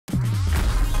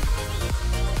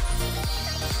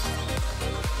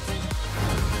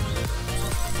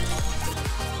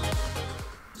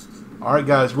Alright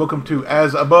guys, welcome to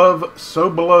As Above, So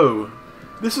Below.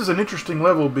 This is an interesting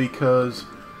level because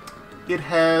it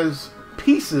has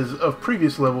pieces of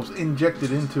previous levels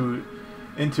injected into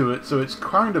it, so it's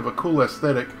kind of a cool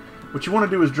aesthetic. What you want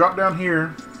to do is drop down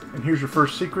here, and here's your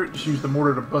first secret. Just use the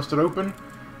mortar to bust it open.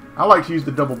 I like to use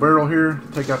the double barrel here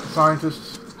to take out the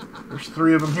scientists. There's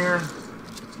 3 of them here,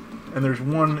 and there's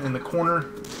 1 in the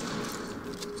corner.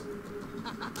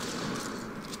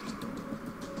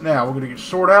 Now we're going to get your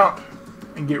sword out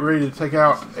and get ready to take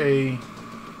out a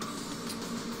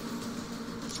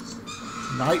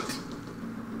knight.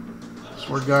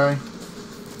 Sword guy.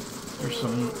 There's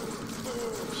some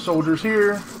soldiers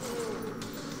here.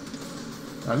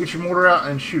 Now get your mortar out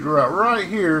and shoot her out right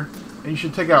here, and you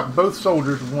should take out both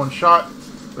soldiers with 1 shot.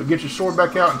 But get your sword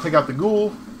back out and take out the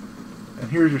ghoul. And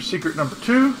here's your secret number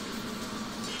 2.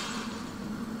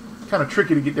 Kind of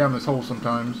tricky to get down this hole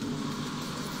sometimes.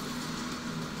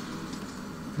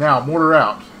 Now, mortar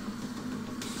out.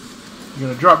 You're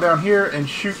going to drop down here and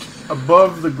shoot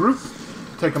above the group.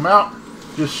 Take them out.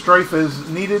 Just strafe as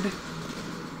needed.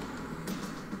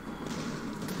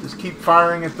 Just keep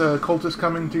firing at the cultists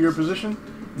coming to your position.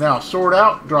 Now, sword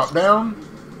out, drop down.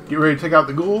 Get ready to take out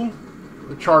the ghoul.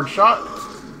 The charged shot.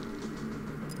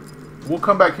 We'll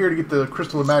come back here to get the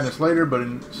Crystal of Madness later, but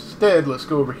instead, let's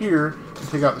go over here and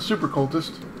take out the super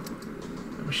cultist.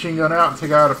 Machine gun out and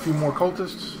take out a few more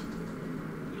cultists.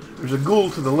 There's a ghoul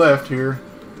to the left here.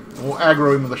 And we'll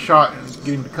aggro him with a shot and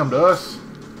get him to come to us.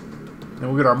 Then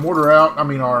we'll get our mortar out,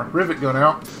 our rivet gun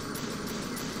out.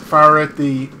 Fire at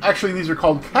the... Actually, these are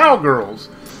called cowgirls.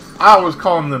 I always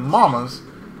call them mamas.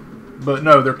 But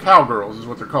no, they're cowgirls is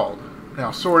what they're called. Now,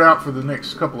 sword out for the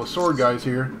next couple of sword guys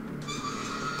here.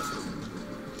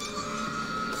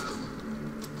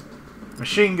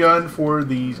 Machine gun for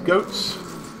these goats.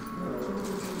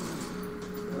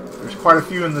 There's quite a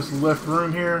few in this left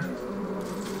room here.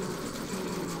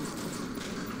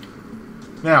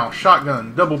 Now,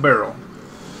 shotgun, double barrel.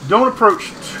 Don't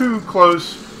approach too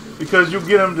close because you'll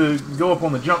get them to go up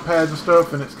on the jump pads and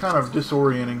stuff, and it's kind of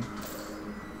disorienting.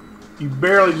 You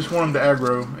barely just want them to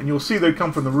aggro, and you'll see they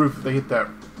come from the roof if they hit that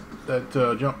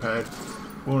jump pad.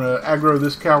 We want to aggro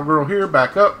this cowgirl here,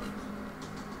 back up.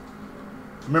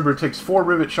 Remember, it takes 4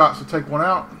 rivet shots to take one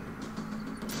out.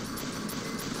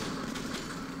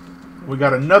 We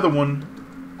got another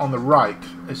one on the right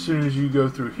as soon as you go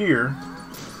through here.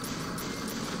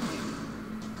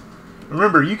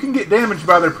 Remember, you can get damaged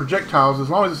by their projectiles as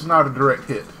long as it's not a direct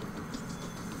hit.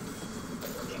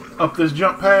 Up this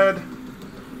jump pad.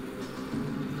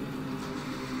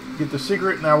 Get the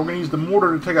secret. Now we're going to use the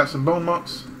mortar to take out some bone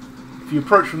monks. If you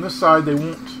approach from this side, they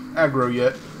won't aggro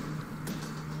yet.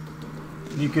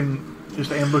 You can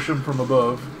just ambush them from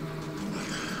above.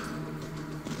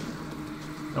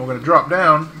 Now we're going to drop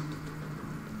down.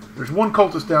 There's 1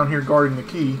 cultist down here guarding the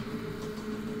key.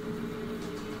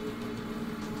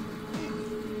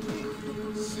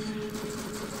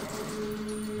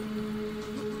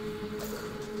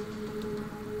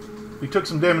 We took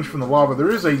some damage from the lava. There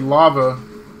is a lava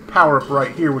power-up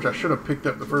right here, which I should have picked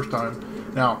up the first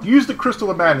time. Now, use the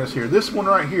Crystal of Madness here. This one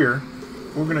right here,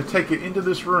 we're going to take it into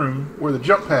this room where the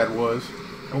jump pad was,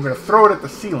 and we're going to throw it at the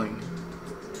ceiling.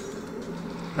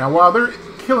 Now, while they're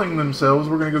killing themselves,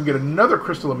 we're going to go get another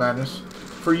Crystal of Madness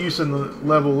for use in the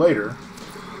level later.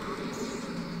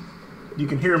 You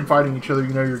can hear them fighting each other,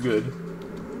 you know you're good.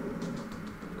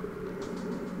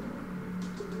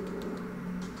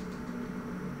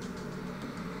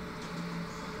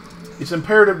 It's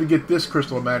imperative to get this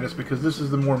Crystal of Madness because this is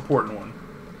the more important one.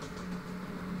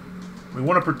 We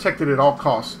want to protect it at all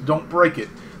costs. Don't break it.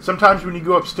 Sometimes when you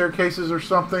go up staircases or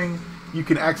something, you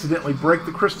can accidentally break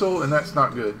the crystal, and that's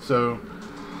not good. So,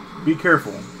 be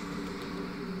careful.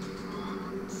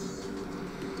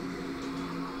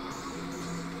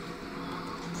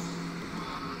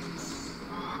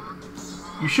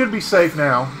 You should be safe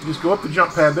now. Just go up the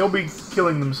jump pad. They'll be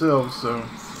killing themselves, so...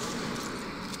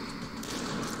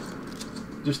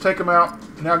 Just take them out.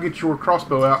 Now get your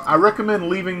crossbow out. I recommend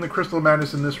leaving the Crystal of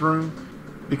Madness in this room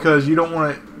because you don't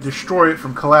want to destroy it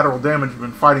from collateral damage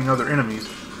when fighting other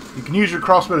enemies. You can use your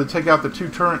crossbow to take out the 2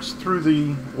 turrets through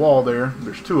the wall there.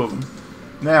 There's 2 of them.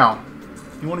 Now,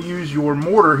 you want to use your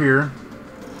mortar here.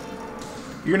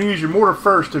 You're going to use your mortar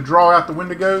first to draw out the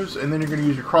Wendigos, and then you're going to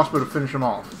use your crossbow to finish them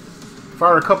off.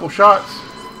 Fire a couple shots,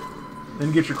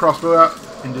 then get your crossbow out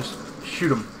and just shoot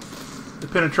them. The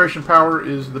penetration power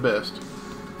is the best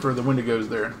for the Wendigos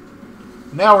there.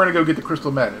 Now we're going to go get the Crystal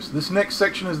of Madness. This next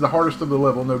section is the hardest of the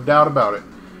level, no doubt about it.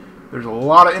 There's a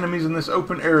lot of enemies in this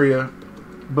open area,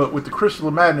 but with the Crystal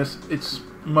of Madness, it's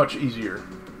much easier.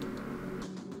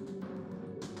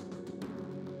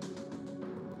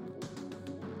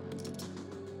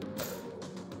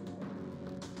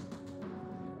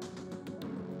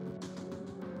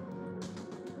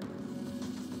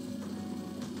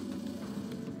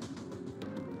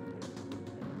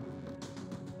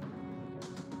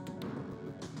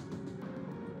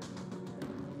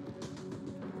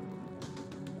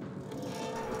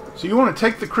 So you want to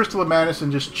take the Crystal of Madness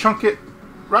and just chunk it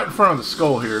right in front of the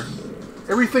skull here.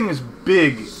 Everything is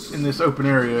big in this open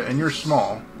area, and you're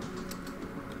small.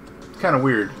 It's kind of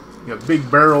weird. You have big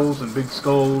barrels and big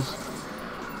skulls.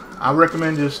 I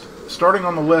recommend just starting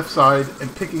on the left side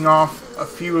and picking off a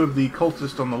few of the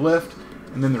cultists on the left,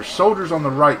 and then there's soldiers on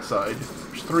the right side.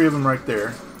 There's 3 of them right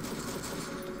there.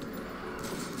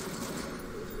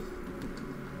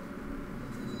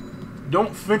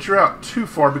 Don't venture out too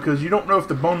far because you don't know if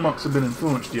the bone monks have been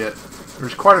influenced yet.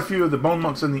 There's quite a few of the bone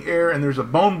monks in the air, and there's a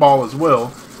bone ball as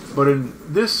well. But in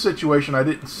this situation, I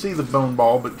didn't see the bone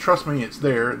ball, but trust me, it's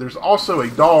there. There's also a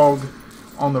dog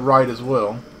on the right as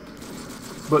well.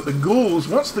 But the ghouls,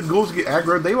 once the ghouls get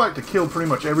aggroed, they like to kill pretty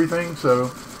much everything, so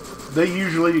they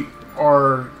usually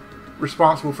are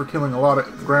responsible for killing a lot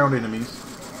of ground enemies.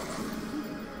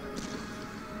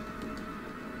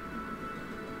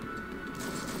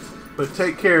 But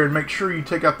take care and make sure you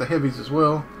take out the heavies as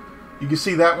well. You can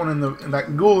see that one in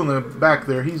that ghoul in the back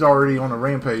there. He's already on a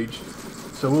rampage,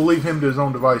 so we'll leave him to his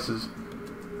own devices.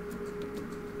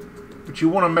 But you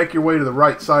want to make your way to the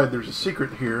right side. There's a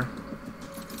secret here,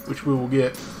 which we will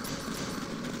get.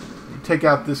 You take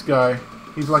out this guy.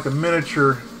 He's like a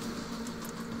miniature.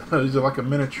 He's like a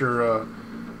miniature.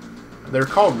 They're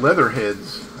called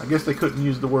leatherheads. I guess they couldn't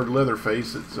use the word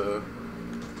leatherface. It's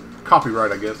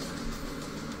copyright, I guess.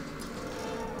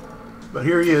 But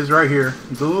here he is, right here.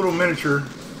 He's a little miniature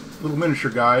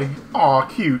guy. Aw,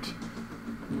 cute.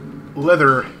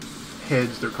 Leather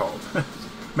heads, they're called.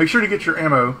 Make sure to get your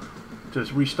ammo to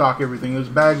restock everything. Those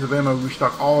bags of ammo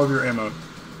restock all of your ammo.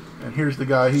 And here's the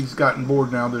guy. He's gotten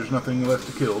bored now. There's nothing left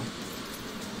to kill.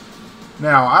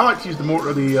 Now, I like to use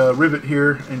the rivet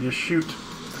here and just shoot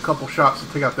a couple shots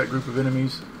to take out that group of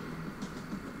enemies.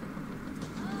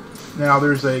 Now,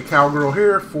 there's a cowgirl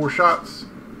here. 4 shots.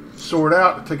 Sword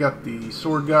out to take out the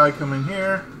sword guy coming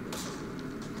here.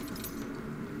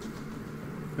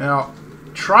 Now,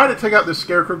 try to take out this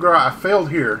scarecrow guy. I failed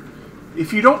here.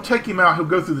 If you don't take him out, he'll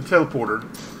go through the teleporter.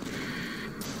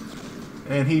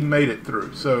 And he made it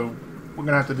through. So, we're going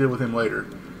to have to deal with him later.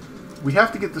 We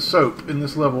have to get the soap in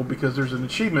this level because there's an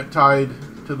achievement tied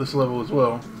to this level as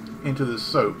well. Into this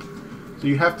soap. So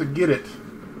you have to get it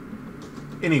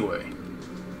anyway.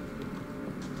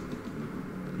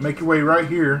 Make your way right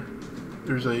here.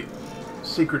 There's a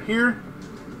secret here.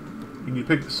 You need to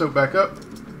pick the soap back up.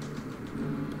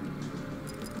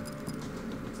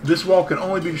 This wall can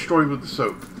only be destroyed with the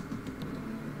soap.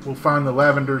 We'll find the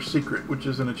lavender secret, which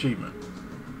is an achievement.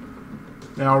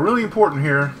 Now, really important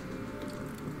here,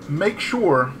 make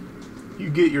sure you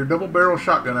get your double barrel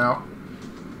shotgun out.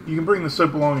 You can bring the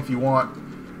soap along if you want.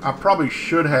 I probably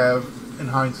should have, in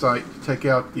hindsight, take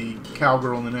out the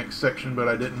cowgirl in the next section, but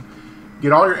I didn't.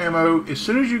 Get all your ammo. As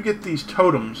soon as you get these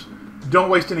totems,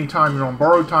 don't waste any time. You're on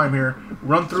borrowed time here.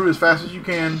 Run through as fast as you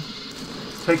can.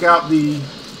 Take out the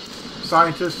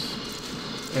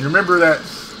scientists. And remember that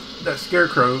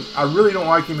scarecrow. I really don't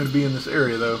like him to be in this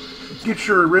area, though. Get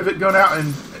your rivet gun out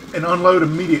and unload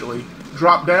immediately.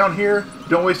 Drop down here.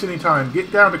 Don't waste any time.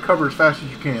 Get down to cover as fast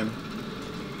as you can.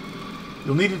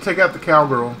 You'll need to take out the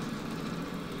cowgirl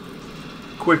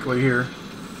quickly here.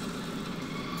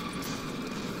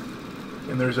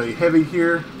 And there's a heavy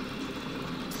here.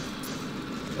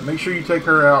 And make sure you take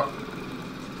her out.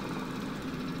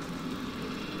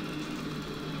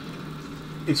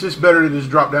 It's just better to just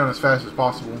drop down as fast as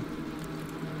possible.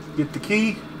 Get the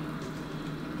key.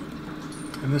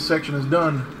 And this section is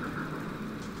done.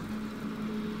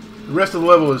 The rest of the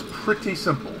level is pretty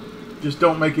simple. Just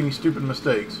don't make any stupid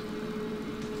mistakes.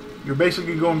 You're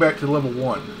basically going back to level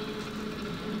 1.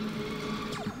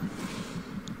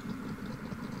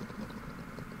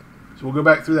 So we'll go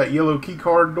back through that yellow key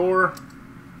card door.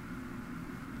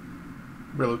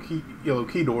 Yellow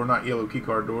key door, not yellow key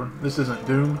card door. This isn't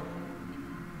Doom.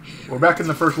 We're back in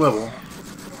the first level.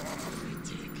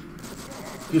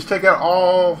 Just take out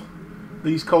all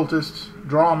these cultists.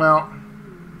 Draw them out.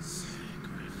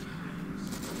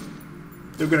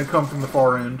 They're going to come from the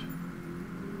far end.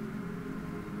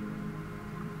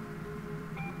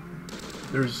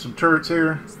 There's some turrets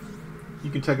here. You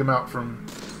can take them out from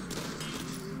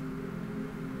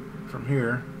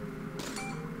here.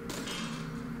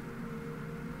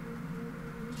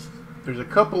 There's a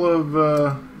couple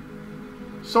of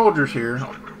soldiers here.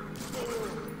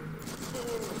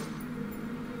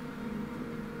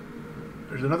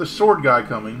 There's another sword guy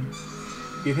coming.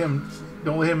 Get him.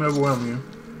 Don't let him overwhelm you.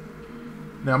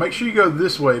 Now make sure you go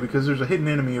this way because there's a hidden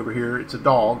enemy over here. It's a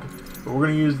dog. But we're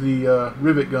going to use the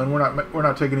rivet gun. We're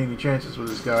not taking any chances with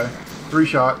this guy. 3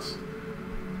 shots.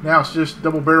 Now it's just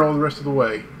double barrel the rest of the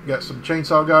way. Got some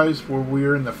chainsaw guys where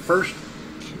we're in the first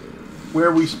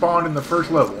where we spawned in the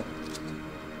first level.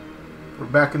 We're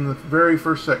back in the very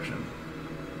first section.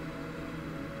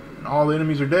 And all the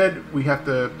enemies are dead. We have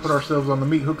to put ourselves on the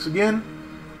meat hooks again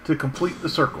to complete the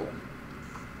circle.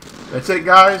 That's it,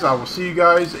 guys. I will see you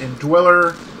guys in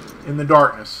Dweller in the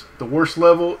Darkness, the worst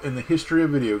level in the history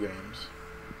of video games.